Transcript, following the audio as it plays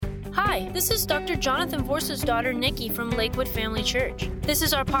Hi, this is Dr. Jonathan Vorse's daughter, Nikki, from Lakewood Family Church. This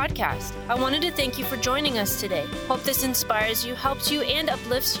is our podcast. I wanted to thank you for joining us today. Hope this inspires you, helps you, and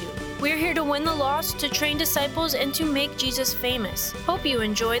uplifts you. We're here to win the lost, to train disciples, and to make Jesus famous. Hope you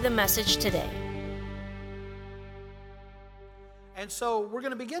enjoy the message today. And so we're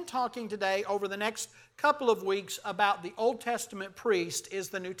going to begin talking today over the next couple of weeks about the Old Testament priest is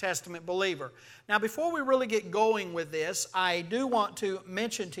the New Testament believer. Now, before we really get going with this, I do want to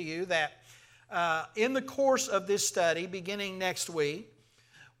mention to you that in the course of this study, beginning next week,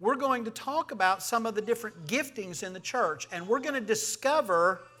 we're going to talk about some of the different giftings in the church, and we're going to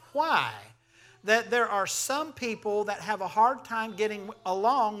discover why that there are some people that have a hard time getting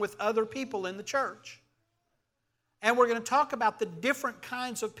along with other people in the church. And we're going to talk about the different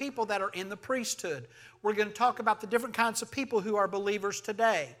kinds of people that are in the priesthood. We're going to talk about the different kinds of people who are believers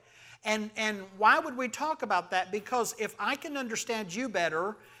today. And why would we talk about that? Because if I can understand you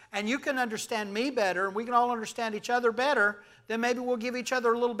better, and you can understand me better, and we can all understand each other better, then maybe we'll give each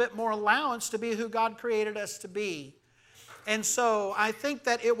other a little bit more allowance to be who God created us to be. And so I think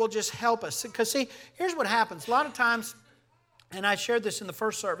that it will just help us. Because see, here's what happens. A lot of times, and I shared this in the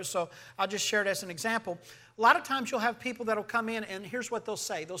first service, so I'll just share it as an example. A lot of times you'll have people that will come in, and here's what they'll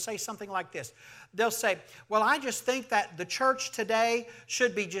say. They'll say something like this. They'll say, well, I just think that the church today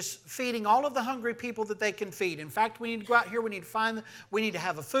should be just feeding all of the hungry people that they can feed. In fact, we need to go out here, we need to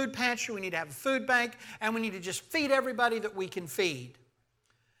have a food pantry, we need to have a food bank, and we need to just feed everybody that we can feed.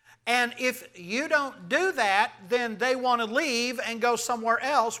 And if you don't do that, then they want to leave and go somewhere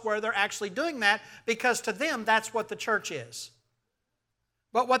else where they're actually doing that, because to them, that's what the church is.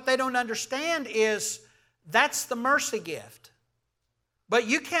 But what they don't understand is that's the mercy gift. But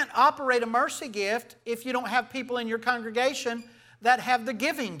you can't operate a mercy gift if you don't have people in your congregation that have the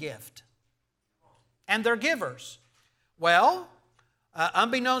giving gift. And they're givers. Well,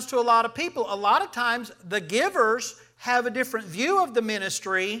 unbeknownst to a lot of people, a lot of times the givers have a different view of the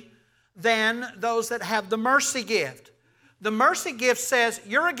ministry than those that have the mercy gift. The mercy gift says,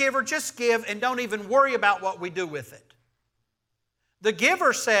 you're a giver, just give and don't even worry about what we do with it. The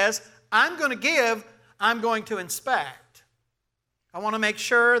giver says, I'm going to give, I'm going to inspect. I want to make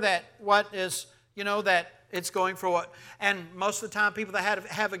sure that what is, that it's going for what. And most of the time, people that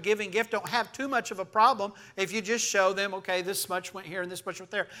have a giving gift don't have too much of a problem if you just show them, okay, this much went here and this much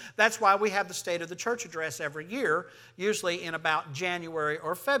went there. That's why we have the State of the Church address every year, usually in about January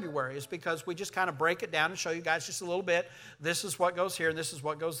or February, is because we just kind of break it down and show you guys just a little bit. This is what goes here and this is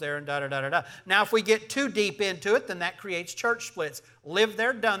what goes there and da-da-da-da-da. Now, if we get too deep into it, then that creates church splits. Lived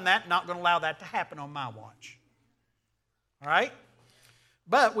there, done that, not going to allow that to happen on my watch. All right?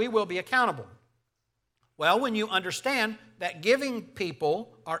 But we will be accountable. Well, when you understand that giving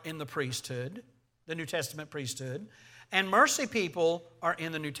people are in the priesthood, the New Testament priesthood, and mercy people are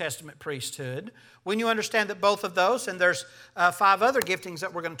in the New Testament priesthood, when you understand that both of those, and there's 5 other giftings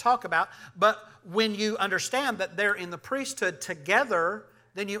that we're going to talk about, but when you understand that they're in the priesthood together,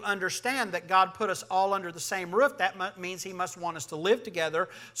 then you understand that God put us all under the same roof. That means He must want us to live together.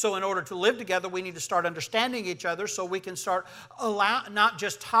 So in order to live together, we need to start understanding each other so we can start not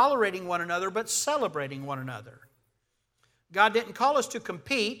just tolerating one another, but celebrating one another. God didn't call us to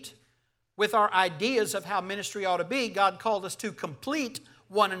compete with our ideas of how ministry ought to be. God called us to complete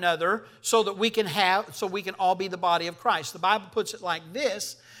one another so that we can all be the body of Christ. The Bible puts it like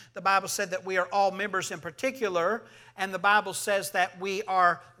this. The Bible said that we are all members in particular, and the Bible says that we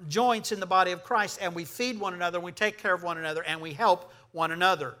are joints in the body of Christ, and we feed one another, and we take care of one another, and we help one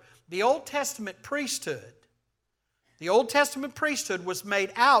another. The Old Testament priesthood was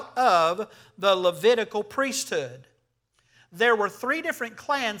made out of the Levitical priesthood. There were 3 different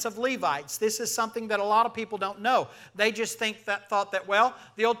clans of Levites. This is something that a lot of people don't know. They just thought that, well,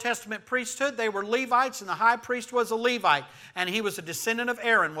 the Old Testament priesthood, they were Levites, and the high priest was a Levite, and he was a descendant of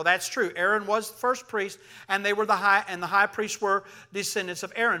Aaron. Well, that's true. Aaron was the first priest, and the high priests were descendants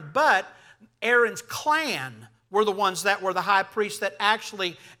of Aaron. But Aaron's clan were the ones that were the high priests that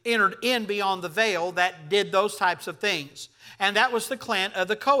actually entered in beyond the veil, that did those types of things. And that was the clan of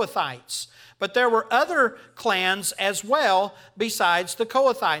the Kohathites. But there were other clans as well besides the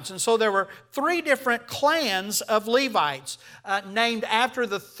Kohathites. And so there were 3 different clans of Levites named after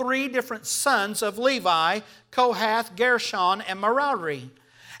the 3 different sons of Levi, Kohath, Gershon, and Merari.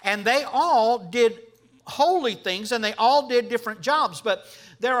 And they all did holy things, and they all did different jobs. But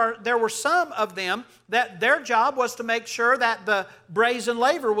there were some of them that their job was to make sure that the brazen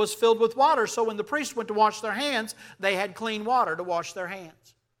laver was filled with water. So when the priest went to wash their hands, they had clean water to wash their hands.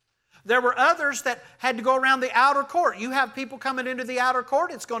 There were others that had to go around the outer court. You have people coming into the outer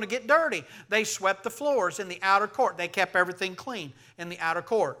court, it's going to get dirty. They swept the floors in the outer court. They kept everything clean in the outer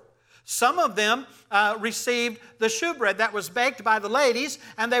court. Some of them received the shewbread that was baked by the ladies,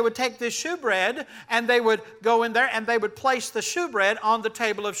 and they would take this shewbread and they would go in there and they would place the shewbread on the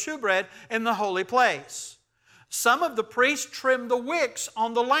table of shewbread in the holy place. Some of the priests trimmed the wicks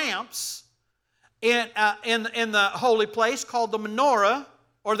on the lamps in the holy place called the menorah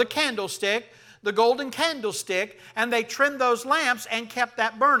or the candlestick, the golden candlestick, and they trimmed those lamps and kept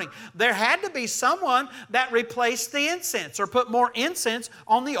that burning. There had to be someone that replaced the incense or put more incense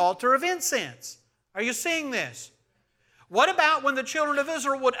on the altar of incense. Are you seeing this? What about when the children of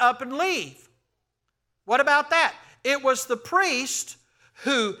Israel would up and leave? What about that? It was the priest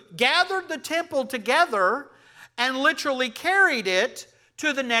who gathered the temple together and literally carried it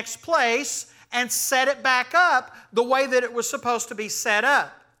to the next place and set it back up the way that it was supposed to be set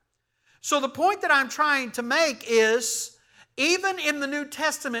up. So the point that I'm trying to make is, even in the New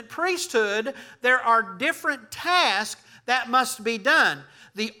Testament priesthood, there are different tasks that must be done.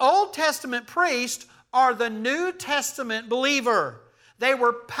 The Old Testament priests are the New Testament believer. They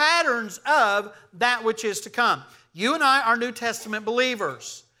were patterns of that which is to come. You and I are New Testament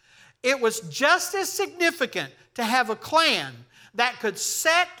believers. It was just as significant to have a clan that could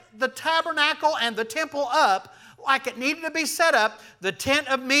set the tabernacle and the temple up like it needed to be set up. The tent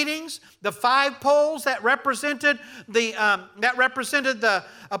of meetings, the 5 poles that represented the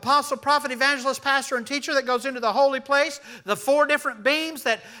apostle, prophet, evangelist, pastor, and teacher that goes into the holy place. The 4 different beams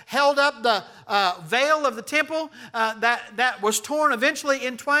that held up the veil of the temple that was torn eventually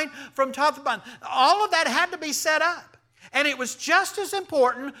in twain from top to bottom. All of that had to be set up. And it was just as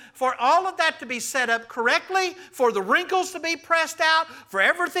important for all of that to be set up correctly, for the wrinkles to be pressed out, for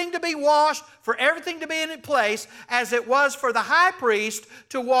everything to be washed, for everything to be in place, as it was for the high priest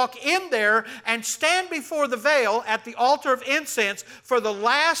to walk in there and stand before the veil at the altar of incense for the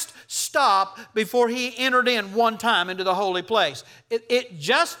last stop before he entered in one time into the holy place.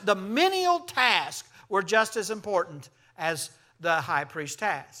 The menial tasks were just as important as the high priest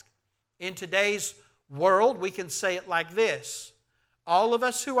task. In today's world, we can say it like this. All of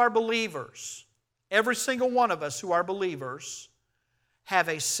us who are believers, every single one of us who are believers, have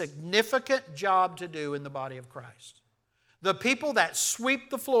a significant job to do in the body of Christ. The people that sweep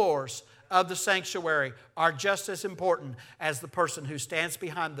the floors of the sanctuary are just as important as the person who stands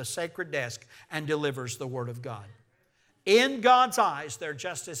behind the sacred desk and delivers the Word of God. In God's eyes, they're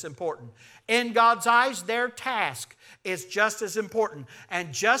just as important. In God's eyes, their task is just as important.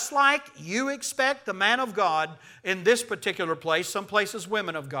 And just like you expect the man of God in this particular place, some places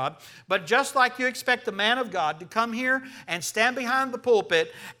women of God, but just like you expect the man of God to come here and stand behind the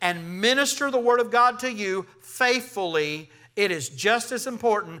pulpit and minister the Word of God to you faithfully, it is just as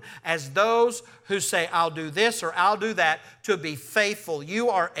important as those who say, I'll do this or I'll do that, to be faithful. You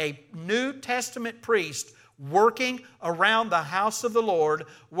are a New Testament priest working around the house of the Lord,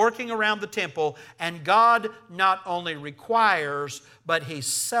 working around the temple, and God not only requires, but He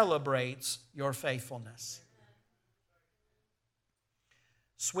celebrates your faithfulness.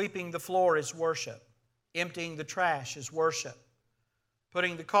 Sweeping the floor is worship. Emptying the trash is worship.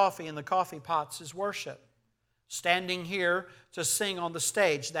 Putting the coffee in the coffee pots is worship. Standing here to sing on the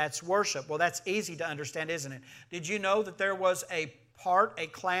stage, that's worship. Well, that's easy to understand, isn't it? Did you know that there was a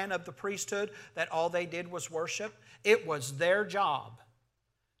clan of the priesthood that all they did was worship? It was their job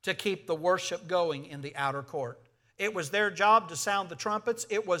to keep the worship going in the outer court. It was their job to sound the trumpets.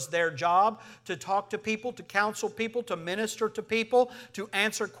 It was their job to talk to people, to counsel people, to minister to people, to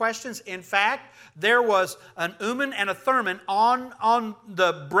answer questions. In fact, there was an Urim and a Thummim on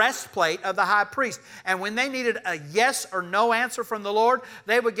the breastplate of the high priest. And when they needed a yes or no answer from the Lord,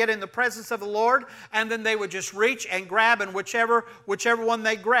 they would get in the presence of the Lord, and then they would just reach and grab, and whichever one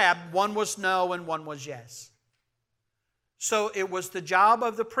they grabbed, one was no and one was yes. So it was the job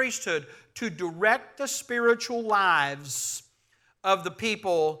of the priesthood to direct the spiritual lives of the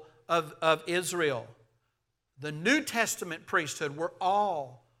people of Israel. The New Testament priesthood were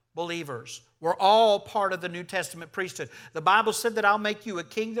all believers. We're all part of the New Testament priesthood. The Bible said that I'll make you a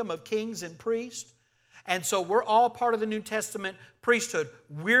kingdom of kings and priests. And so we're all part of the New Testament priesthood.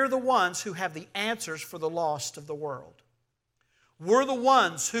 We're the ones who have the answers for the lost of the world. We're the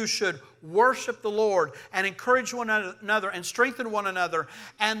ones who should worship the Lord and encourage one another and strengthen one another,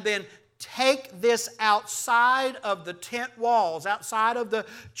 and then take this outside of the tent walls, outside of the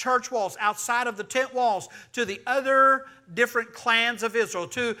church walls, outside of the tent walls, to the other different clans of Israel,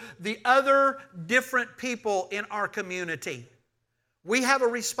 to the other different people in our community. We have a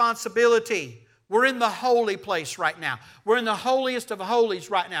responsibility. We're in the holy place right now. We're in the holiest of holies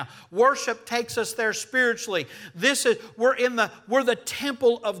right now. Worship takes us there spiritually. We're the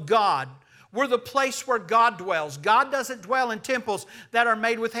temple of God. We're the place where God dwells. God doesn't dwell in temples that are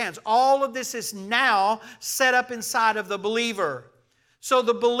made with hands. All of this is now set up inside of the believer. So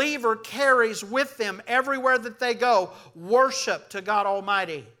the believer carries with them everywhere that they go worship to God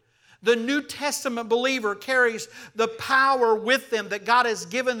Almighty. The New Testament believer carries the power with them that God has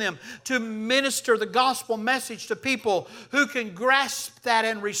given them to minister the gospel message to people who can grasp that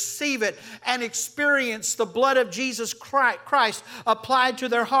and receive it and experience the blood of Jesus Christ applied to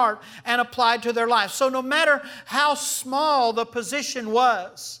their heart and applied to their life. So no matter how small the position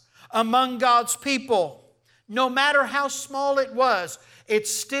was among God's people, no matter how small it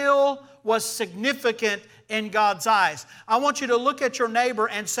still was significant in God's eyes. I want you to look at your neighbor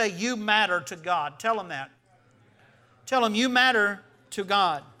and say, you matter to God. Tell him that. Tell him you matter to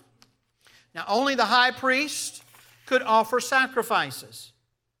God. Now, only the high priest could offer sacrifices.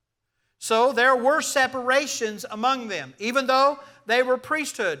 So there were separations among them. Even though they were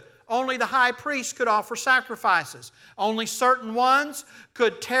priesthood, only the high priest could offer sacrifices. Only certain ones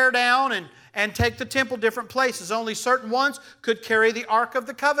could tear down and take the temple different places. Only certain ones could carry the Ark of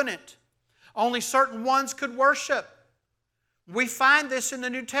the Covenant. Only certain ones could worship. We find this in the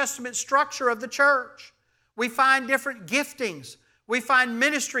New Testament structure of the church. We find different giftings. We find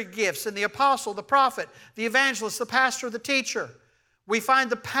ministry gifts in the apostle, the prophet, the evangelist, the pastor, the teacher. We find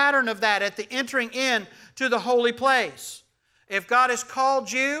the pattern of that at the entering in to the holy place. If God has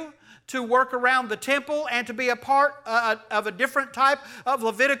called you to work around the temple and to be a part of a different type of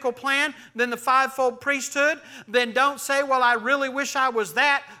Levitical plan than the fivefold priesthood, then don't say, well, I really wish I was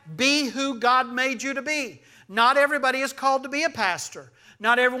that. Be who God made you to be. Not everybody is called to be a pastor.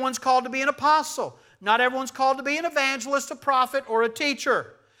 Not everyone's called to be an apostle. Not everyone's called to be an evangelist, a prophet, or a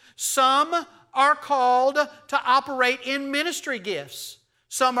teacher. Some are called to operate in ministry gifts.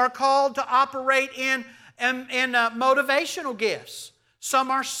 Some are called to operate in motivational gifts.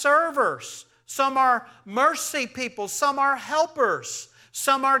 Some are servers. Some are mercy people. Some are helpers.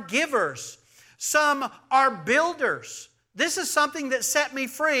 Some are givers. Some are builders. This is something that set me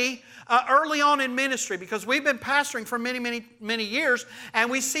free early on in ministry, because we've been pastoring for many years, and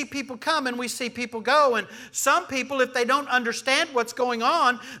we see people come and we see people go. And some people, if they don't understand what's going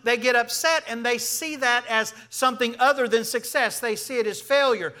on, they get upset and they see that as something other than success. They see it as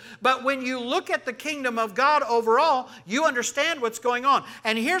failure. But when you look at the kingdom of God overall, you understand what's going on.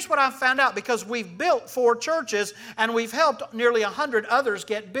 And here's what I've found out, because we've built 4 churches and we've helped nearly 100 others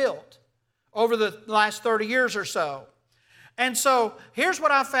get built over the last 30 years or so. And so here's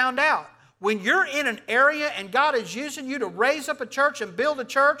what I found out. When you're in an area and God is using you to raise up a church and build a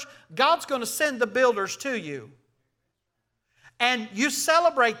church, God's going to send the builders to you. And you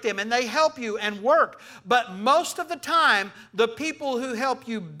celebrate them and they help you and work. But most of the time, the people who help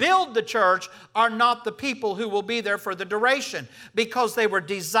you build the church are not the people who will be there for the duration, because they were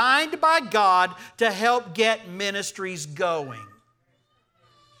designed by God to help get ministries going.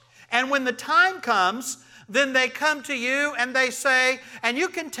 And when the time comes, then they come to you and they say, and you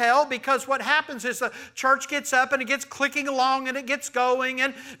can tell, because what happens is the church gets up and it gets clicking along and it gets going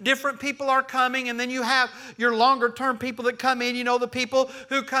and different people are coming, and then you have your longer term people that come in, the people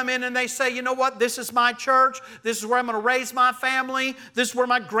who come in and they say, you know what, this is my church, this is where I'm going to raise my family, this is where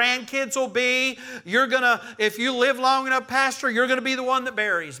my grandkids will be. If you live long enough, Pastor, you're going to be the one that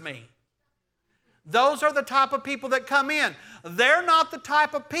buries me. Those are the type of people that come in. They're not the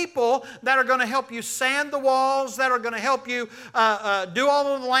type of people that are going to help you sand the walls, that are going to help you do all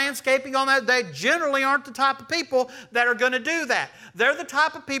of the landscaping on that. They generally aren't the type of people that are going to do that. They're the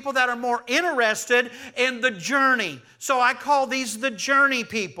type of people that are more interested in the journey. So I call these the journey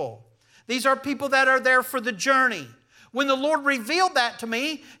people. These are people that are there for the journey. When the Lord revealed that to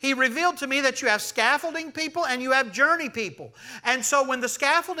me, He revealed to me that you have scaffolding people and you have journey people. And so when the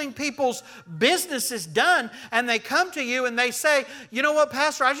scaffolding people's business is done and they come to you and they say, you know what,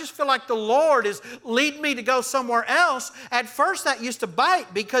 Pastor, I just feel like the Lord is leading me to go somewhere else. At first that used to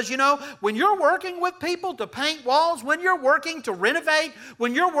bite, because when you're working with people to paint walls, when you're working to renovate,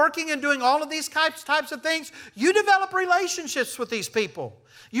 when you're working and doing all of these types of things, you develop relationships with these people.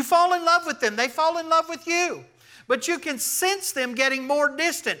 You fall in love with them. They fall in love with you. But you can sense them getting more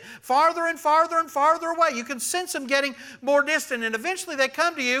distant, farther and farther and farther away. You can sense them getting more distant. And eventually they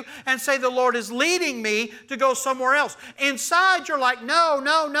come to you and say, the Lord is leading me to go somewhere else. Inside you're like, no,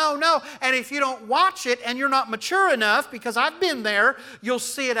 no, no, no. And if you don't watch it and you're not mature enough, because I've been there, you'll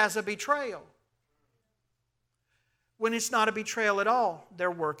see it as a betrayal. When it's not a betrayal at all,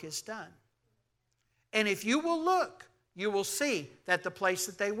 their work is done. And if you will look, you will see that the place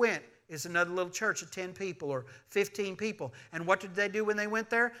that they went is another little church of 10 people or 15 people. And what did they do when they went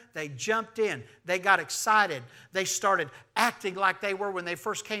there? They jumped in. They got excited. They started acting like they were when they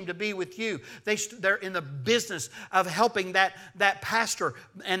first came to be with you. They're in the business of helping that pastor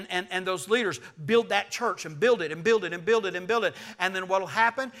and those leaders build that church and build it and build it and build it and build it. And then what will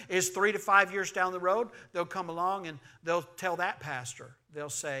happen is 3 to 5 years down the road, they'll come along and they'll tell that pastor, they'll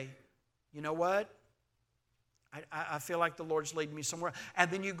say, you know what? I feel like the Lord's leading me somewhere. And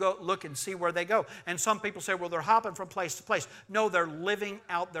then you go look and see where they go. And some people say, well, they're hopping from place to place. No, they're living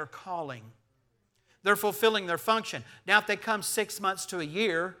out their calling. They're fulfilling their function. Now, if they come 6 months to a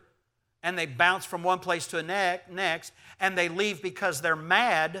year and they bounce from one place to the next and they leave because they're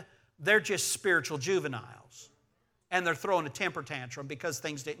mad, they're just spiritual juveniles. And they're throwing a temper tantrum because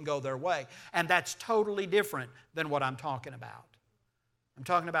things didn't go their way. And that's totally different than what I'm talking about. I'm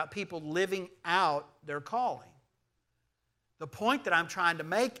talking about people living out their calling. The point that I'm trying to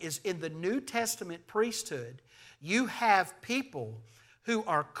make is in the New Testament priesthood, you have people who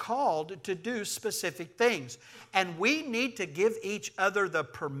are called to do specific things. And we need to give each other the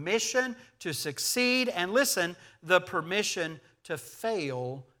permission to succeed and, listen, the permission to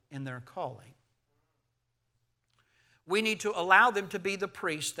fail in their calling. We need to allow them to be the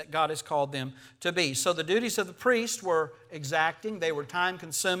priest that God has called them to be. So the duties of the priest were exacting. They were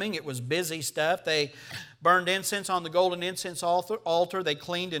time-consuming. It was busy stuff. They burned incense on the golden incense altar. They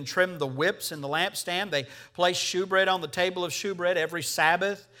cleaned and trimmed the whips in the lampstand. They placed shewbread on the table of shewbread every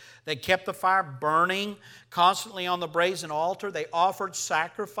Sabbath. They kept the fire burning constantly on the brazen altar. They offered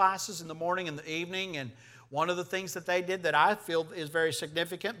sacrifices in the morning and the evening. And one of the things that they did that I feel is very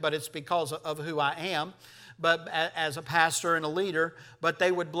significant, but it's because of who I am, but as a pastor and a leader, but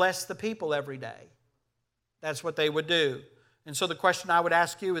they would bless the people every day. That's what they would do. And so the question I would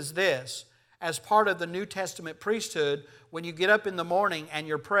ask you is this. As part of the New Testament priesthood, when you get up in the morning and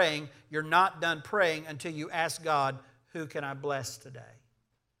you're praying, you're not done praying until you ask God, who can I bless today?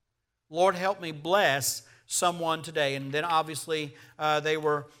 Lord, help me bless someone today. And then obviously they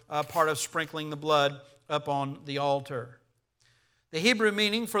were part of sprinkling the blood up on the altar. The Hebrew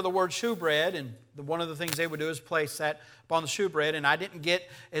meaning for the word shewbread, and one of the things they would do is place that upon the shewbread, and I didn't get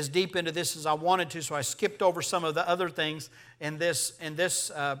as deep into this as I wanted to, so I skipped over some of the other things in this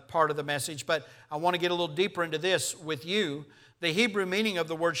part of the message, but I want to get a little deeper into this with you. The Hebrew meaning of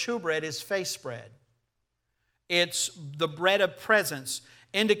the word shewbread is face bread. It's the bread of presence,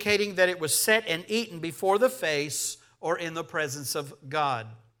 indicating that it was set and eaten before the face or in the presence of God.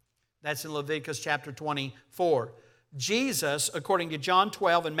 That's in Leviticus chapter 24. Jesus, according to John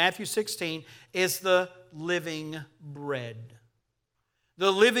 12 and Matthew 16, is the living bread.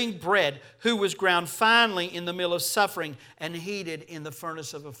 The living bread who was ground finely in the mill of suffering and heated in the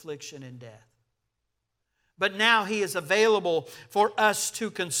furnace of affliction and death. But now He is available for us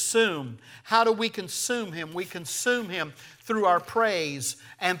to consume. How do we consume Him? We consume Him through our praise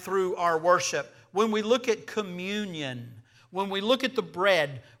and through our worship. When we look at communion, when we look at the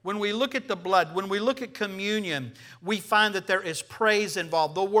bread, when we look at the blood, when we look at communion, we find that there is praise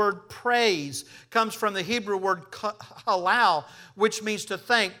involved. The word praise comes from the Hebrew word halal, which means to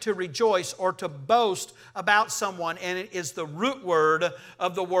thank, to rejoice, or to boast about someone. And it is the root word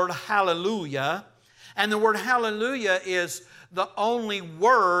of the word hallelujah. And the word hallelujah is the only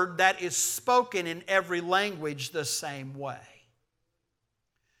word that is spoken in every language the same way.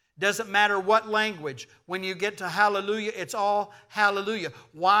 Doesn't matter what language. When you get to hallelujah, it's all hallelujah.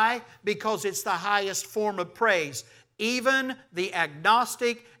 Why? Because it's the highest form of praise. Even the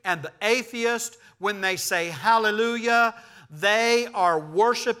agnostic and the atheist, when they say hallelujah, they are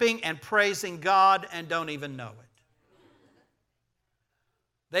worshiping and praising God and don't even know it.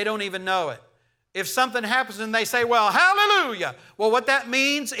 They don't even know it. If something happens and they say, well, hallelujah. Well, what that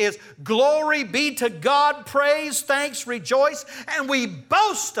means is glory be to God, praise, thanks, rejoice, and we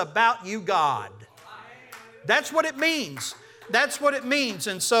boast about you, God. That's what it means. That's what it means.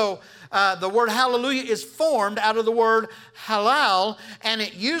 And so the word hallelujah is formed out of the word halal, and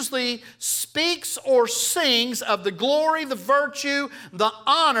it usually speaks or sings of the glory, the virtue, the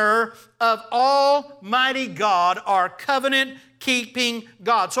honor of Almighty God, our covenant-keeping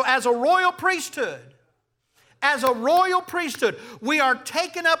God. So as a royal priesthood, we are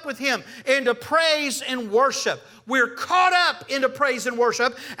taken up with Him into praise and worship. We're caught up into praise and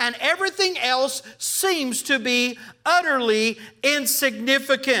worship, and everything else seems to be utterly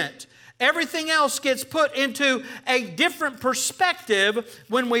insignificant. Everything else gets put into a different perspective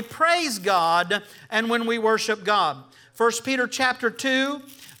when we praise God and when we worship God. 1 Peter chapter 2,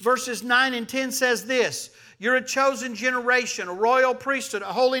 verses 9 and 10 says this, You're a chosen generation, a royal priesthood, a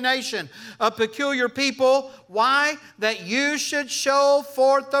holy nation, a peculiar people. Why? That you should show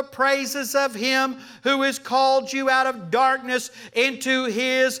forth the praises of Him who has called you out of darkness into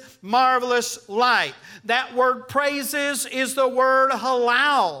His marvelous light. That word praises is the word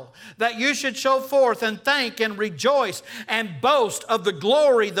halal, that you should show forth and thank and rejoice and boast of the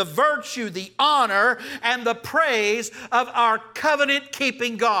glory, the virtue, the honor, and the praise of our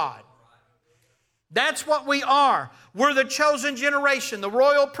covenant-keeping God. That's what we are. We're the chosen generation, the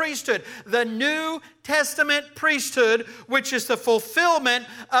royal priesthood, the New Testament priesthood, which is the fulfillment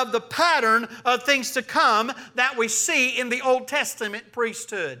of the pattern of things to come that we see in the Old Testament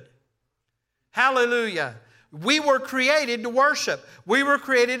priesthood. Hallelujah. We were created to worship. We were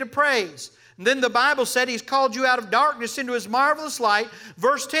created to praise. And then the Bible said He's called you out of darkness into His marvelous light.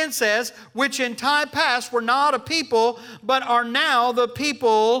 Verse 10 says, which in time past were not a people, but are now the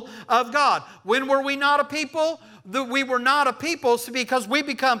people of God. When were we not a people? We were not a people because we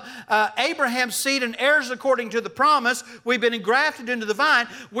become Abraham's seed and heirs according to the promise. We've been engrafted into the vine.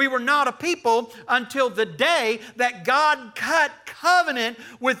 We were not a people until the day that God cut covenant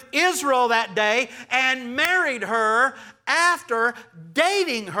with Israel that day and married her after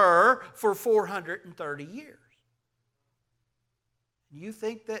dating her for 430 years. You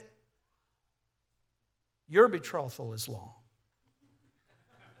think that your betrothal is long?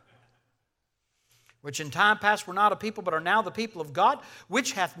 Which in time past were not a people, but are now the people of God,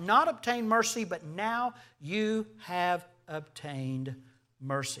 which hath not obtained mercy, but now you have obtained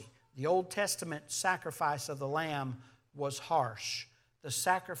mercy. The Old Testament sacrifice of the Lamb was harsh. The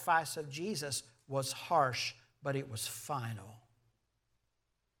sacrifice of Jesus was harsh, but it was final.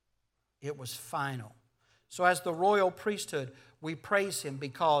 It was final. So as the royal priesthood, we praise Him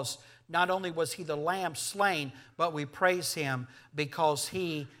because not only was He the Lamb slain, but we praise Him because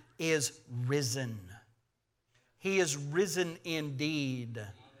He is risen. He is risen indeed.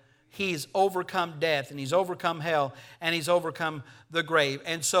 He's overcome death, and He's overcome hell, and He's overcome the grave.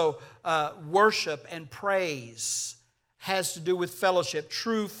 And so worship and praise has to do with fellowship.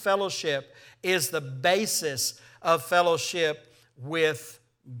 True fellowship is the basis of fellowship with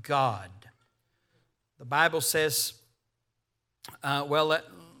God. The Bible says,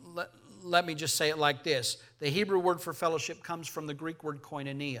 let me just say it like this. The Hebrew word for fellowship comes from the Greek word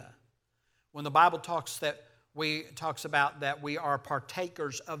koinonia. When the Bible talks about that we are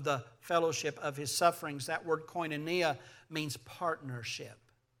partakers of the fellowship of His sufferings, that word koinonia means partnership.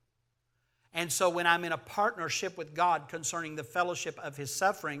 And so when I'm in a partnership with God concerning the fellowship of His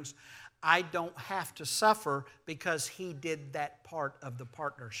sufferings, I don't have to suffer because He did that part of the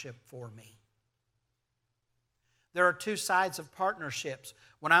partnership for me. There are two sides of partnerships.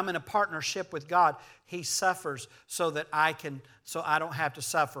 When I'm in a partnership with God, He suffers so I don't have to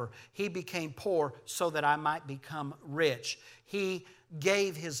suffer. He became poor so that I might become rich. He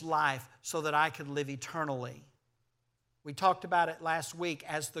gave His life so that I could live eternally. We talked about it last week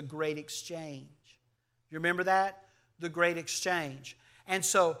as the great exchange. You remember that? The great exchange. And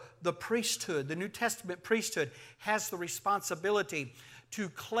so the priesthood, the New Testament priesthood, has the responsibility to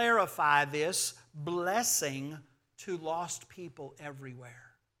clarify this blessing to lost people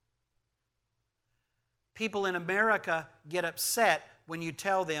everywhere. People in America get upset when you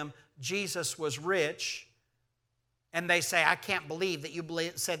tell them Jesus was rich, and they say, I can't believe that you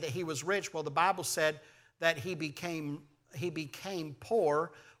said that He was rich. Well, the Bible said that He became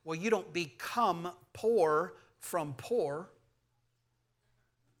poor. Well, you don't become poor from poor.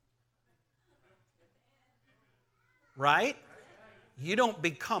 Right? You don't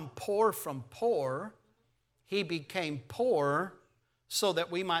become poor from poor. He became poor so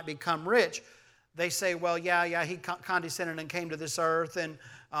that we might become rich. They say, well, yeah, He condescended and came to this earth and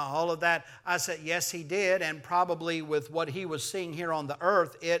all of that. I said, yes, He did. And probably with what He was seeing here on the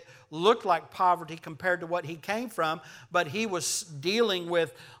earth, it looked like poverty compared to what He came from. But He was dealing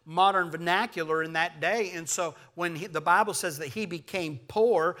with modern vernacular in that day. And so when the Bible says that He became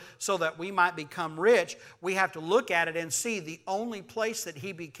poor so that we might become rich, we have to look at it and see the only place that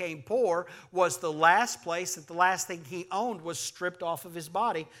He became poor was the last place that the last thing He owned was stripped off of His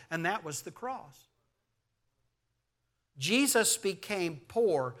body, and that was the cross. Jesus became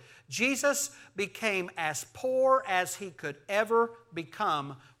poor. Jesus became as poor as He could ever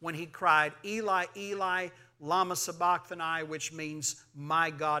become when He cried, Eli, Eli, lama sabachthani, which means,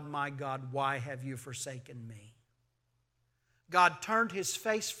 my God, why have you forsaken me? God turned His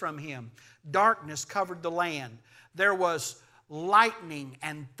face from Him. Darkness covered the land. There was lightning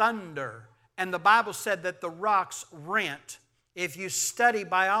and thunder. And the Bible said that the rocks rent If you study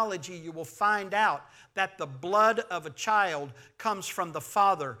biology, you will find out that the blood of a child comes from the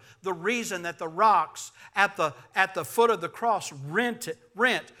father. The reason that the rocks at the foot of the cross rent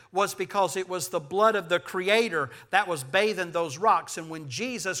was because it was the blood of the Creator that was bathing those rocks. And when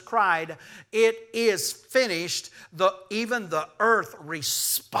Jesus cried, "It is finished," even the earth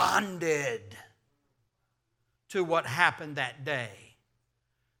responded to what happened that day.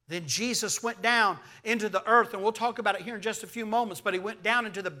 Then Jesus went down into the earth, and we'll talk about it here in just a few moments, but He went down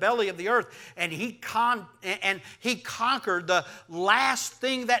into the belly of the earth, and He conquered the last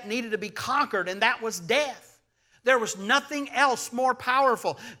thing that needed to be conquered, and that was death. There was nothing else more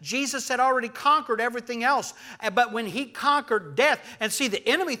powerful. Jesus had already conquered everything else. But when He conquered death, and see, the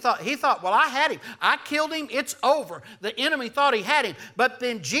enemy thought, well, I had him. I killed him. It's over. The enemy thought he had him. But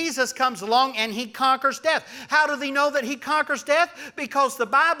then Jesus comes along and He conquers death. How do they know that He conquers death? Because the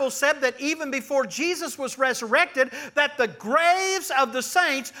Bible said that even before Jesus was resurrected, that the graves of the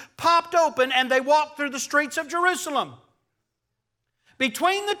saints popped open and they walked through the streets of Jerusalem.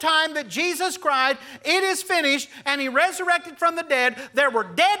 Between the time that Jesus cried, "It is finished," and He resurrected from the dead, there were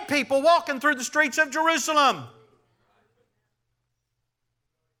dead people walking through the streets of Jerusalem.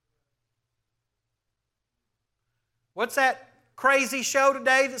 What's that crazy show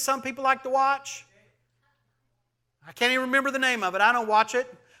today that some people like to watch? I can't even remember the name of it. I don't watch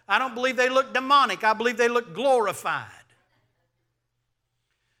it. I don't believe they look demonic. I believe they look glorified.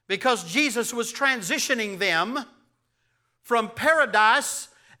 Because Jesus was transitioning them from paradise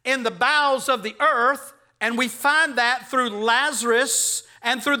in the bowels of the earth, and we find that through Lazarus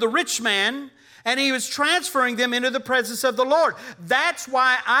and through the rich man, and He was transferring them into the presence of the Lord. That's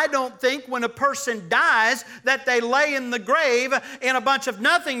why I don't think when a person dies that they lay in the grave in a bunch of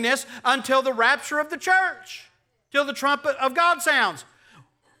nothingness until the rapture of the church, till the trumpet of God sounds.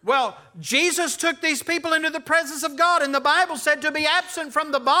 Well, Jesus took these people into the presence of God, and the Bible said to be absent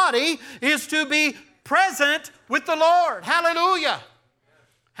from the body is to be present with the Lord. Hallelujah.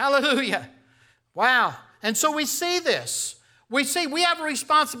 Hallelujah. Wow. And so we see this. We have a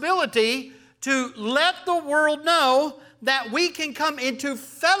responsibility to let the world know that we can come into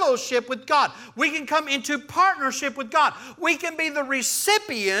fellowship with God. We can come into partnership with God. We can be the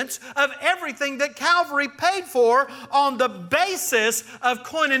recipients of everything that Calvary paid for on the basis of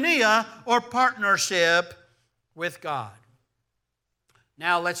koinonia, or partnership with God.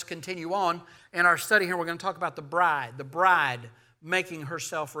 Now let's continue on. In our study here, we're going to talk about the bride making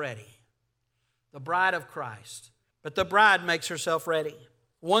herself ready. The bride of Christ. But the bride makes herself ready.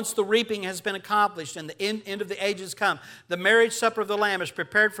 Once the reaping has been accomplished and the end of the ages come, the marriage supper of the Lamb is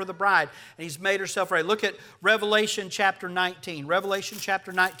prepared for the bride, and He's made herself ready. Look at Revelation chapter 19. Revelation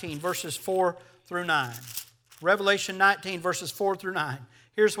chapter 19, verses 4 through 9. Revelation 19, verses 4 through 9.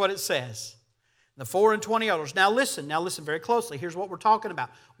 Here's what it says. The 24 elders. Now listen very closely. Here's what we're talking about.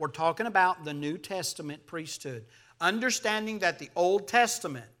 We're talking about the New Testament priesthood. Understanding that the Old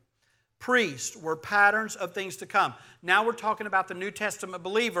Testament priests were patterns of things to come. Now we're talking about the New Testament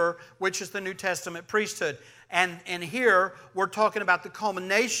believer, which is the New Testament priesthood. And here we're talking about the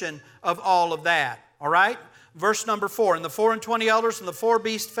culmination of all of that. All right? Verse number 4, and the 24 elders and the 4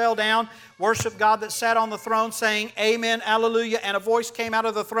 beasts fell down, worshiped God that sat on the throne, saying, Amen, Alleluia. And a voice came out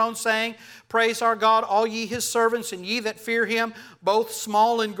of the throne saying, Praise our God, all ye His servants, and ye that fear Him, both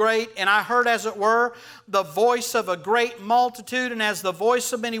small and great. And I heard, as it were, the voice of a great multitude, and as the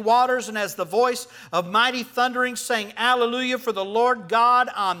voice of many waters, and as the voice of mighty thundering, saying, Alleluia, for the Lord God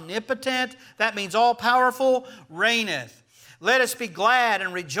omnipotent, that means all-powerful, reigneth. Let us be glad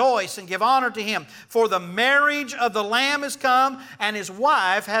and rejoice and give honor to Him. For the marriage of the Lamb is come, and His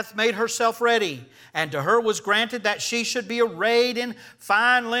wife hath made herself ready. And to her was granted that she should be arrayed in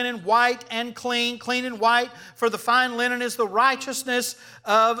fine linen, white and clean, clean and white. For the fine linen is the righteousness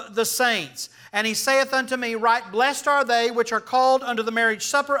of the saints. And He saith unto me, Right blessed are they which are called unto the marriage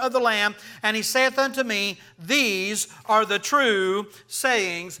supper of the Lamb. And He saith unto me, These are the true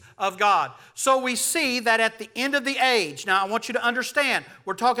sayings of God. So we see that at the end of the age, now I want you to understand,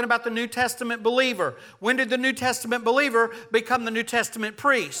 we're talking about the New Testament believer. When did the New Testament believer become the New Testament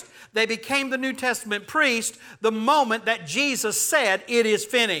priest? They became the New Testament priest the moment that Jesus said, It is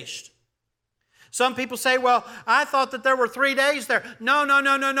finished. Some people say, well, I thought that there were 3 days there. No.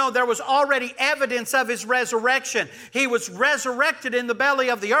 There was already evidence of His resurrection. He was resurrected in the belly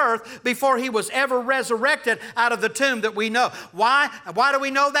of the earth before He was ever resurrected out of the tomb that we know. Why? Why do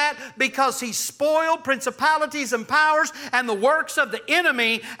we know that? Because He spoiled principalities and powers and the works of the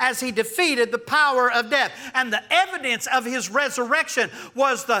enemy as He defeated the power of death. And the evidence of His resurrection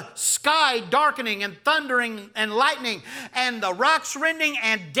was the sky darkening and thundering and lightning and the rocks rending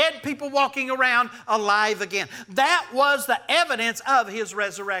and dead people walking around found alive again. That was the evidence of His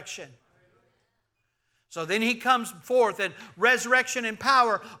resurrection. So then He comes forth in resurrection and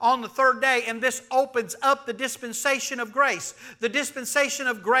power on the third day, and this opens up the dispensation of grace. The dispensation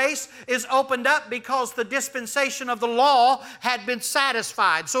of grace is opened up because the dispensation of the law had been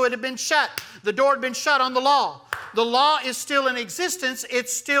satisfied. So it had been shut. The door had been shut on the law. The law is still in existence.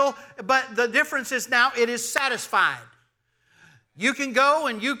 But the difference is now it is satisfied. You can go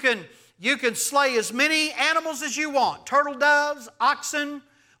and you can slay as many animals as you want. Turtle doves, oxen,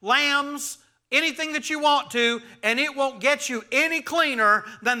 lambs, anything that you want to, and it won't get you any cleaner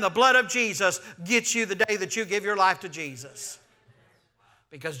than the blood of Jesus gets you the day that you give your life to Jesus.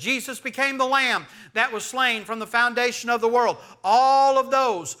 Because Jesus became the lamb that was slain from the foundation of the world. All of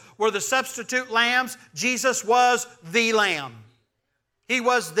those were the substitute lambs. Jesus was the lamb. He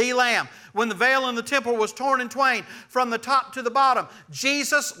was the lamb. When the veil in the temple was torn in twain from the top to the bottom,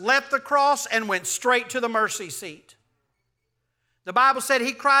 Jesus left the cross and went straight to the mercy seat. The Bible said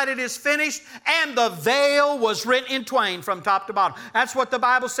He cried, "It is finished," and the veil was rent in twain from top to bottom. That's what the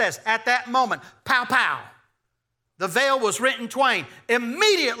Bible says. At that moment, pow, pow, the veil was rent in twain.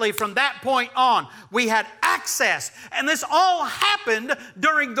 Immediately from that point on, we had access. And this all happened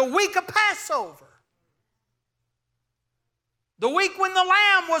during the week of Passover. The week when the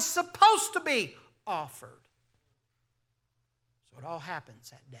lamb was supposed to be offered. So it all happens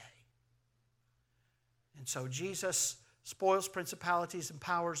that day. And so Jesus spoils principalities and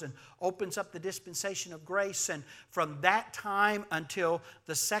powers and opens up the dispensation of grace. And from that time until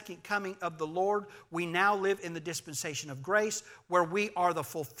the second coming of the Lord, we now live in the dispensation of grace, where we are the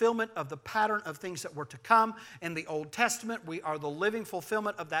fulfillment of the pattern of things that were to come in the Old Testament. We are the living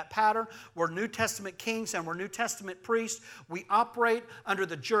fulfillment of that pattern. We're New Testament kings and we're New Testament priests. We operate under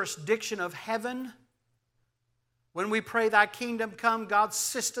the jurisdiction of heaven. When we pray, "Thy kingdom come," God's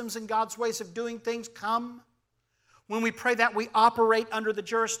systems and God's ways of doing things come. When we pray that, we operate under the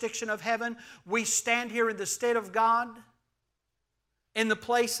jurisdiction of heaven. We stand here in the stead of God, in the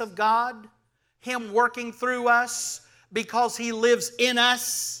place of God, Him working through us because He lives in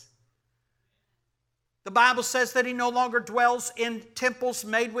us. The Bible says that He no longer dwells in temples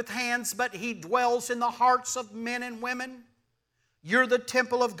made with hands, but He dwells in the hearts of men and women. You're the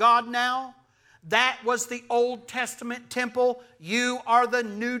temple of God now. That was the Old Testament temple. You are the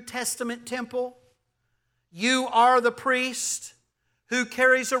New Testament temple. You are the priest who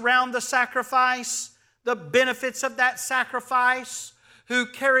carries around the sacrifice, the benefits of that sacrifice, who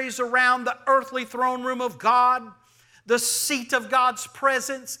carries around the earthly throne room of God. The seat of God's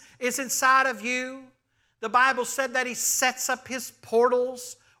presence is inside of you. The Bible said that He sets up His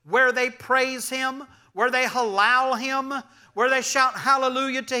portals where they praise Him, where they halal Him, where they shout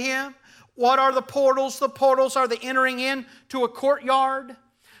hallelujah to Him. What are the portals? The portals are the entering in to a courtyard.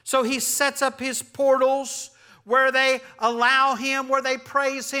 So He sets up His portals where they allow Him, where they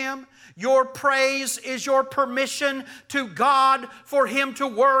praise Him. Your praise is your permission to God for Him to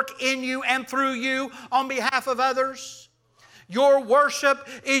work in you and through you on behalf of others. Your worship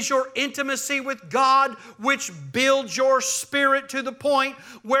is your intimacy with God, which builds your spirit to the point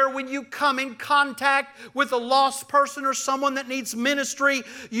where when you come in contact with a lost person or someone that needs ministry,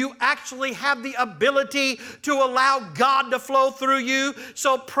 you actually have the ability to allow God to flow through you.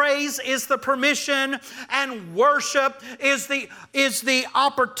 So praise is the permission, and worship is the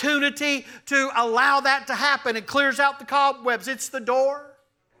opportunity to allow that to happen. It clears out the cobwebs. It's the door.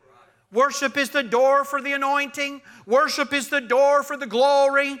 Worship is the door for the anointing. Worship is the door for the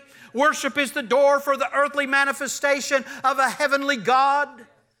glory. Worship is the door for the earthly manifestation of a heavenly God.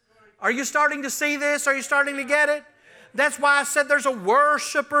 Are you starting to see this? Are you starting to get it? That's why I said there's a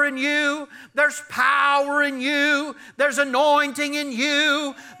worshiper in you. There's power in you. There's anointing in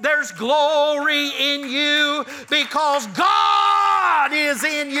you. There's glory in you because God is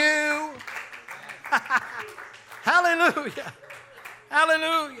in you. Hallelujah.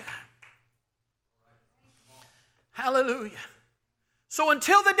 Hallelujah. Hallelujah. So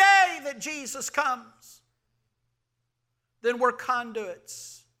until the day that Jesus comes, then we're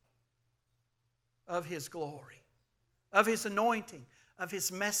conduits of His glory, of His anointing, of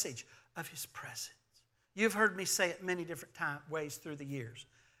His message, of His presence. You've heard me say it many different ways through the years.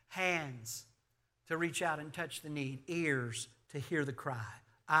 Hands to reach out and touch the need, ears to hear the cry,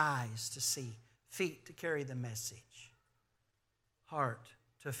 eyes to see, feet to carry the message, heart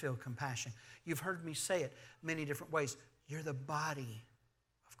to feel compassion. You've heard me say it many different ways. You're the body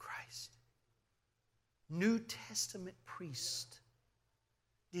of Christ. New Testament priest,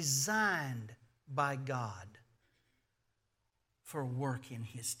 designed by God for work in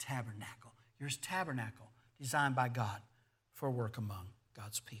His tabernacle. You're His tabernacle, designed by God for work among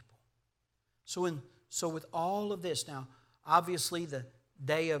God's people. So with all of this, now, obviously the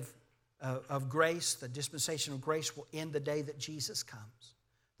day of grace, the dispensation of grace will end the day that Jesus comes.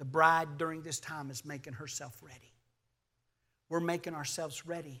 The bride during this time is making herself ready. We're making ourselves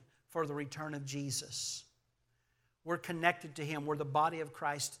ready for the return of Jesus. We're connected to Him. We're the body of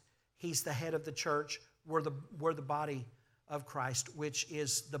Christ. He's the head of the church. We're the body of Christ, which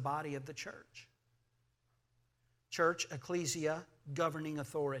is the body of the church. Church, ecclesia, governing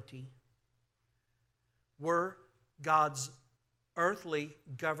authority. We're God's earthly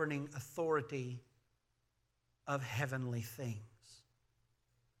governing authority of heavenly things.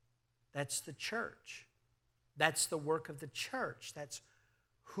 That's the church. That's the work of the church. That's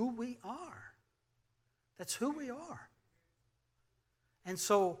who we are. That's who we are. And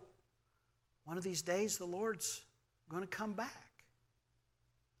so, one of these days, the Lord's going to come back.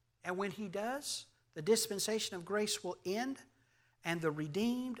 And when He does, the dispensation of grace will end, and the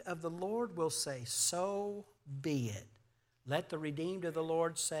redeemed of the Lord will say, so be it. Let the redeemed of the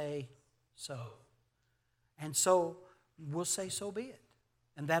Lord say so. And so, we'll say, so be it.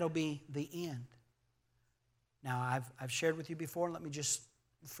 And that'll be the end. Now, I've shared with you before, and let me just,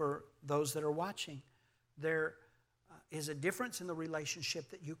 for those that are watching, there is a difference in the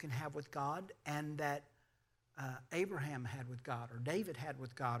relationship that you can have with God and that Abraham had with God, or David had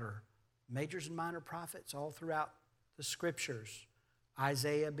with God, or majors and minor prophets all throughout the Scriptures.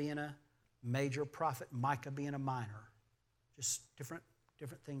 Isaiah being a major prophet, Micah being a minor. Just different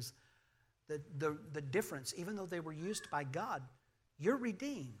things. The difference, even though they were used by God, you're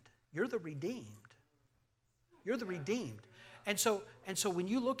redeemed. You're the redeemed. You're the redeemed. And so when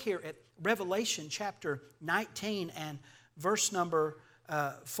you look here at Revelation chapter 19 and verse number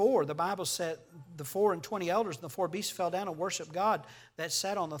 4, the Bible said the 4 and 20 elders and the 4 beasts fell down and worshiped God that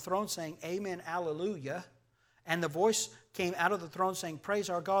sat on the throne, saying, Amen, Alleluia. And the voice came out of the throne saying, Praise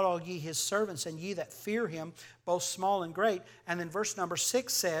our God, all ye His servants, and ye that fear Him, both small and great. And then verse number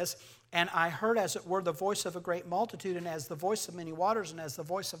 6 says, And I heard as it were the voice of a great multitude, and as the voice of many waters, and as the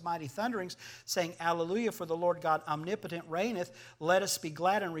voice of mighty thunderings, saying, Alleluia, for the Lord God omnipotent reigneth. Let us be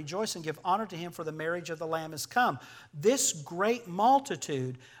glad and rejoice and give honor to Him, for the marriage of the Lamb is come. This great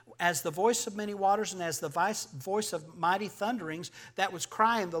multitude, as the voice of many waters, and as the voice of mighty thunderings, that was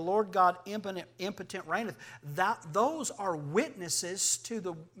crying, the Lord God impotent reigneth, those are witnesses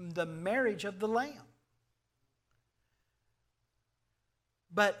to the marriage of the Lamb.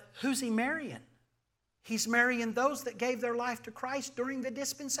 But who's He marrying? He's marrying those that gave their life to Christ during the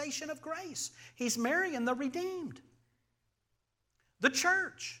dispensation of grace. He's marrying the redeemed. The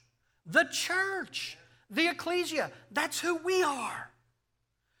church. The church. The ecclesia. That's who we are.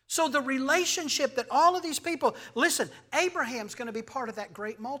 So the relationship that all of these people, listen, Abraham's going to be part of that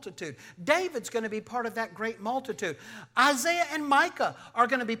great multitude. David's going to be part of that great multitude. Isaiah and Micah are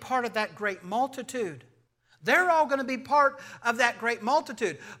going to be part of that great multitude. They're all going to be part of that great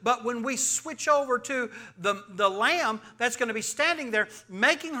multitude. But when we switch over to the Lamb that's going to be standing there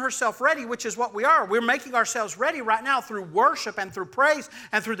making herself ready, which is what we are. We're making ourselves ready right now through worship and through praise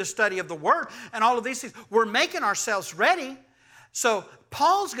and through the study of the Word and all of these things. We're making ourselves ready. So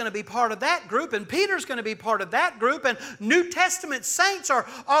Paul's going to be part of that group, and Peter's going to be part of that group, and New Testament saints are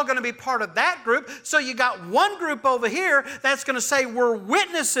all going to be part of that group. So you got one group over here that's going to say we're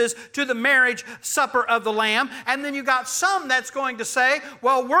witnesses to the marriage supper of the Lamb, and then you got some that's going to say,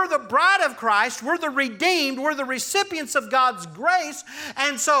 well, we're the bride of Christ, we're the redeemed, we're the recipients of God's grace,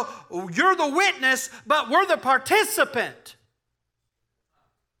 and so you're the witness, but we're the participant.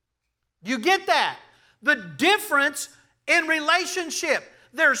 You get that? The difference in relationship.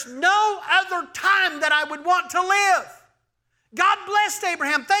 There's no other time that I would want to live. God blessed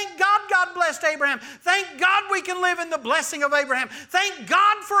Abraham. Thank God God blessed Abraham. Thank God we can live in the blessing of Abraham. Thank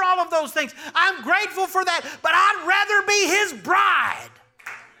God for all of those things. I'm grateful for that, but I'd rather be His bride.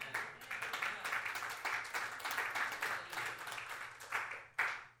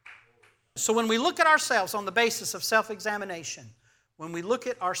 So when we look at ourselves on the basis of self-examination, when we look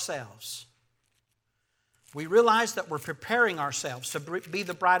at ourselves, we realize that we're preparing ourselves to be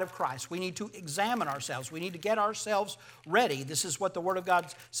the bride of Christ. We need to examine ourselves. We need to get ourselves ready. This is what the Word of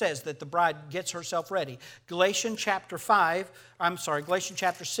God says, that the bride gets herself ready. Galatians chapter 6,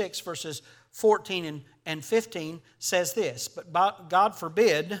 verses 14 and 15 says this, But God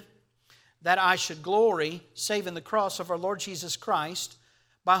forbid that I should glory, save in the cross of our Lord Jesus Christ,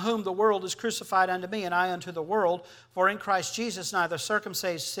 by whom the world is crucified unto me, and I unto the world. For in Christ Jesus neither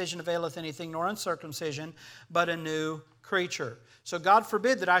circumcision availeth anything, nor uncircumcision, but a new creature. So God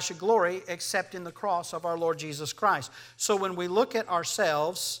forbid that I should glory except in the cross of our Lord Jesus Christ. So when we look at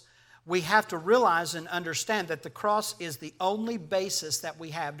ourselves, we have to realize and understand that the cross is the only basis that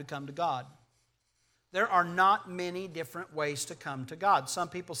we have to come to God. There are not many different ways to come to God. Some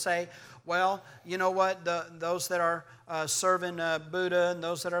people say, well, you know what, those that are serving Buddha and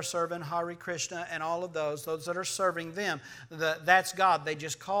those that are serving Hare Krishna and all of those that are serving them, that's God. They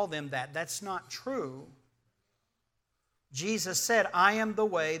just call them that. That's not true. Jesus said, I am the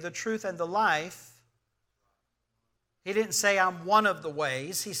way, the truth, and the life. He didn't say I'm one of the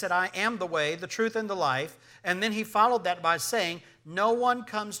ways. He said, I am the way, the truth, and the life. And then he followed that by saying, no one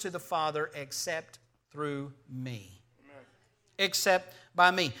comes to the Father except through me. Amen. Except by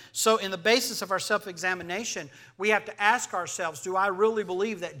me. So in the basis of our self-examination, we have to ask ourselves, do I really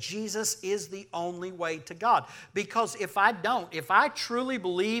believe that Jesus is the only way to God? Because if I don't, if I truly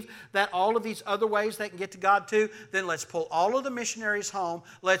believe that all of these other ways they can get to God too, then let's pull all of the missionaries home.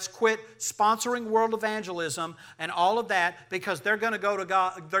 Let's quit sponsoring world evangelism and all of that, because they're going to go to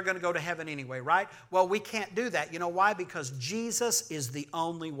God, they're going to go to heaven anyway, right? Well, we can't do that. You know why? Because Jesus is the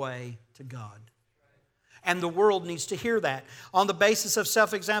only way to God. And the world needs to hear that. On the basis of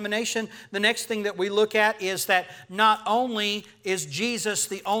self-examination, the next thing that we look at is that not only is Jesus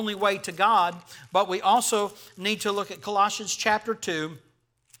the only way to God, but we also need to look at Colossians chapter 2,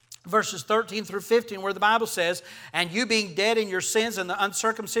 verses 13 through 15, where the Bible says, and you being dead in your sins and the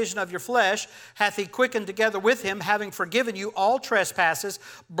uncircumcision of your flesh, hath he quickened together with him, having forgiven you all trespasses,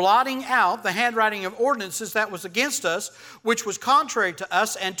 blotting out the handwriting of ordinances that was against us, which was contrary to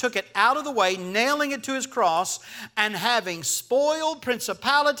us, and took it out of the way, nailing it to his cross, and having spoiled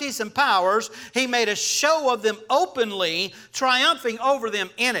principalities and powers, he made a show of them openly, triumphing over them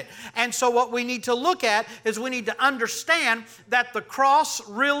in it. And so what we need to look at is we need to understand that the cross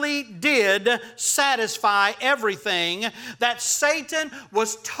really did satisfy everything, that Satan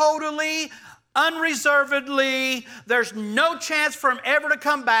was totally, unreservedly, there's no chance for him ever to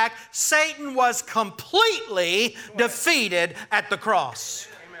come back. Satan was completely defeated at the cross.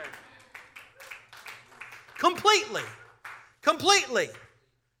 Amen. Completely.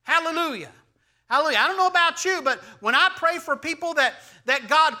 Hallelujah. Hallelujah. I don't know about you, but when I pray for people that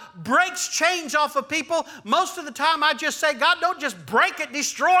God breaks chains off of people, most of the time I just say, God, don't just break it,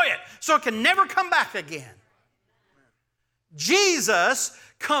 destroy it, so it can never come back again. Jesus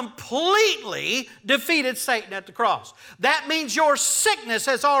completely defeated Satan at the cross. That means your sickness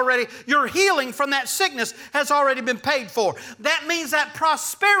has already, your healing from that sickness has already been paid for. That means that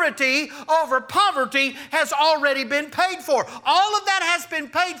prosperity over poverty has already been paid for. All of that has been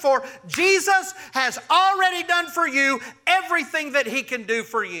paid for. Jesus has already done for you everything that he can do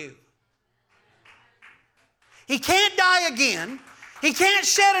for you. He can't die again. He can't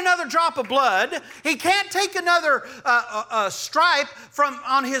shed another drop of blood. He can't take another stripe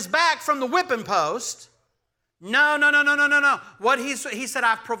on his back from the whipping post. No. What he said,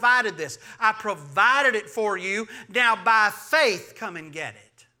 I've provided this. I provided it for you. Now by faith, come and get it.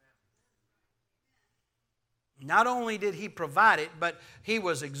 Not only did he provide it, but he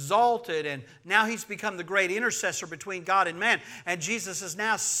was exalted, and now he's become the great intercessor between God and man. And Jesus is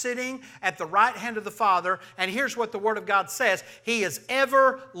now sitting at the right hand of the Father, and here's what the Word of God says. He is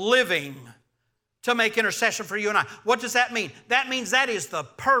ever living to make intercession for you and I. What does that mean? That means that is the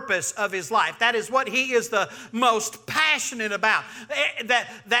purpose of his life. That is what he is the most passionate about.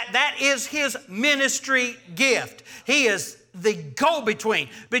 That is his ministry gift. He is the go-between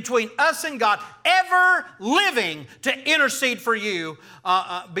between us and God, ever living to intercede for you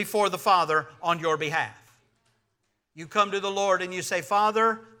before the Father on your behalf. You come to the Lord and you say,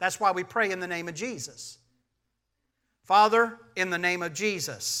 Father, that's why we pray in the name of Jesus. Father, in the name of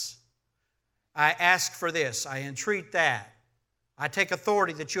Jesus, I ask for this, I entreat that. I take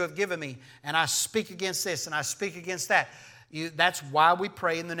authority that you have given me, and I speak against this, and I speak against that. That's why we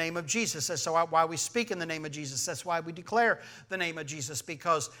pray in the name of Jesus. That's why we speak in the name of Jesus. That's why we declare the name of Jesus,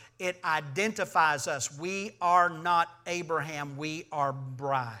 because it identifies us. We are not Abraham. We are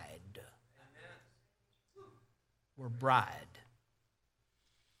bride. We're bride.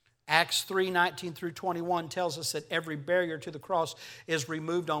 Acts 3:19 through 21 tells us that every barrier to the cross is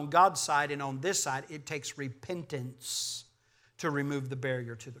removed on God's side, and on this side it takes repentance to remove the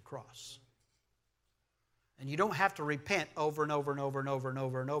barrier to the cross. And you don't have to repent over and over and over and over and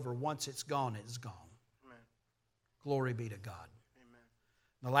over and over. Once it's gone, it's gone. Amen. Glory be to God. Amen.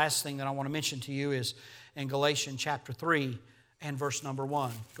 The last thing that I want to mention to you is in Galatians chapter 3 and verse number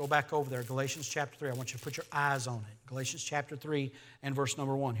 1. Go back over there, Galatians chapter 3. I want you to put your eyes on it. Galatians chapter 3 and verse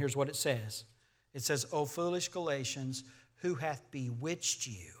number 1. Here's what it says. It says, O foolish Galatians, who hath bewitched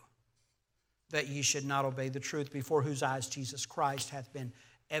you, that ye should not obey the truth, before whose eyes Jesus Christ hath been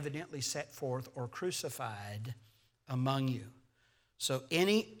evidently set forth or crucified among you. So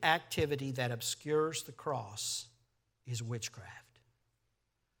any activity that obscures the cross is witchcraft.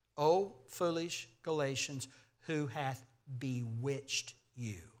 O foolish Galatians, who hath bewitched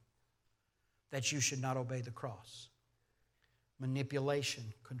you, that you should not obey the cross? Manipulation,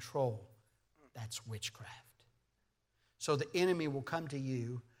 control, that's witchcraft. So the enemy will come to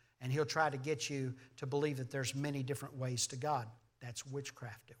you and he'll try to get you to believe that there's many different ways to God. That's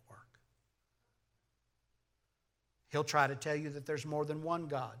witchcraft at work. He'll try to tell you that there's more than one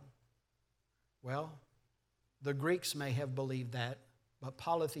God. Well, the Greeks may have believed that, but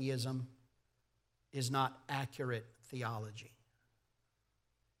polytheism is not accurate theology.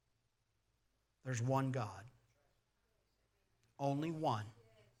 There's one God. Only one.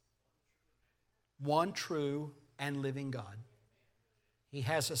 One true and living God. He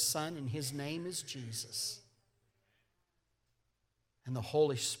has a Son, and His name is Jesus. And the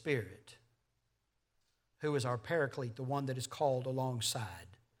Holy Spirit, who is our Paraclete, the one that is called alongside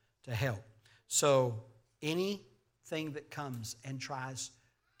to help. So anything that comes and tries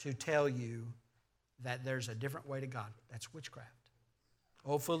to tell you that there's a different way to God, that's witchcraft.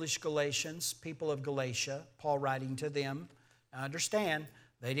 O foolish Galatians, people of Galatia, Paul writing to them, understand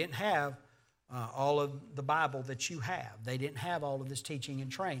they didn't have all of the Bible that you have. They didn't have all of this teaching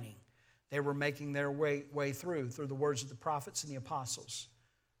and training. They were making their way through the words of the prophets and the apostles.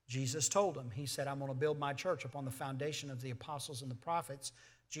 Jesus told them, He said, I'm going to build my church upon the foundation of the apostles and the prophets,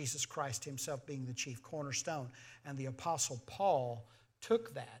 Jesus Christ Himself being the chief cornerstone. And the apostle Paul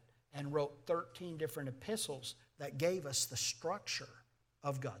took that and wrote 13 different epistles that gave us the structure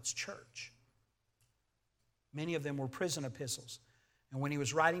of God's church. Many of them were prison epistles. And when he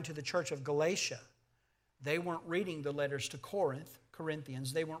was writing to the church of Galatia, they weren't reading the letters to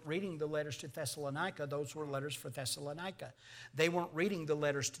Corinthians. They weren't reading the letters to Thessalonica. Those were letters for Thessalonica. They weren't reading the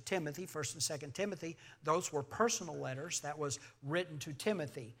letters to Timothy, 1st and 2nd Timothy. Those were personal letters that was written to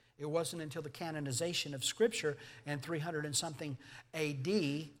Timothy. It wasn't until the canonization of Scripture in 300 and something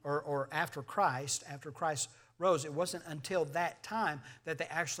A.D. or after Christ rose, it wasn't until that time that they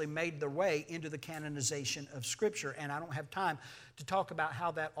actually made their way into the canonization of Scripture. And I don't have time to talk about how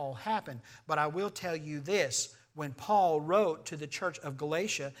that all happened, but I will tell you this. When Paul wrote to the church of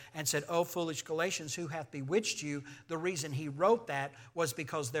Galatia and said, O foolish Galatians, who hath bewitched you? The reason he wrote that was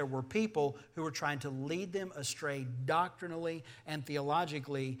because there were people who were trying to lead them astray doctrinally and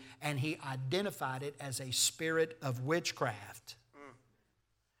theologically, and he identified it as a spirit of witchcraft.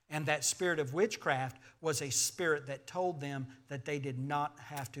 And that spirit of witchcraft was a spirit that told them that they did not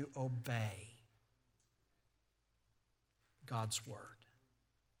have to obey God's word,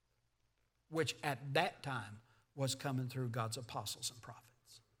 which at that time was coming through God's apostles and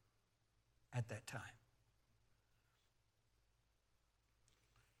prophets at that time.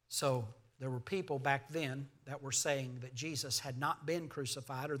 So there were people back then that were saying that Jesus had not been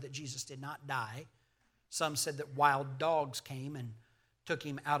crucified or that Jesus did not die. Some said that wild dogs came and took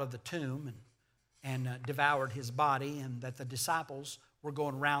him out of the tomb and devoured his body, and that the disciples were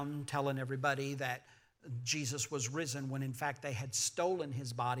going around telling everybody that Jesus was risen when in fact they had stolen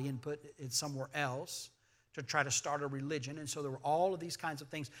his body and put it somewhere else to try to start a religion. And so there were all of these kinds of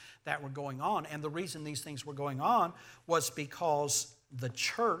things that were going on. And the reason these things were going on was because the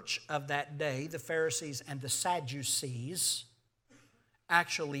church of that day, the Pharisees and the Sadducees,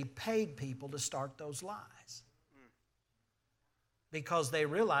 actually paid people to start those lies, because they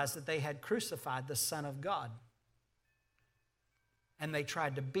realized that they had crucified the Son of God. And they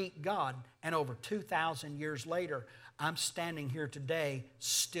tried to beat God. And over 2,000 years later, I'm standing here today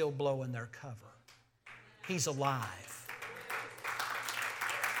still blowing their cover. He's alive.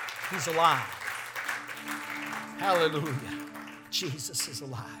 He's alive. Hallelujah. Jesus is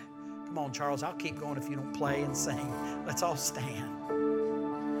alive. Come on, Charles, I'll keep going if you don't play and sing. Let's all stand.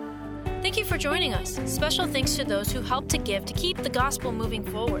 Thank you for joining us. Special thanks to those who helped to give to keep the gospel moving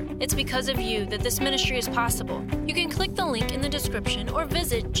forward. It's because of you that this ministry is possible. You can click the link in the description or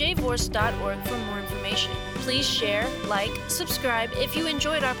visit jvorce.org for more information. Please share, like, subscribe if you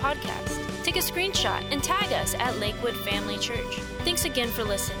enjoyed our podcast. Take a screenshot and tag us at Lakewood Family Church. Thanks again for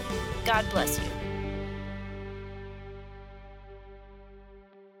listening. God bless you.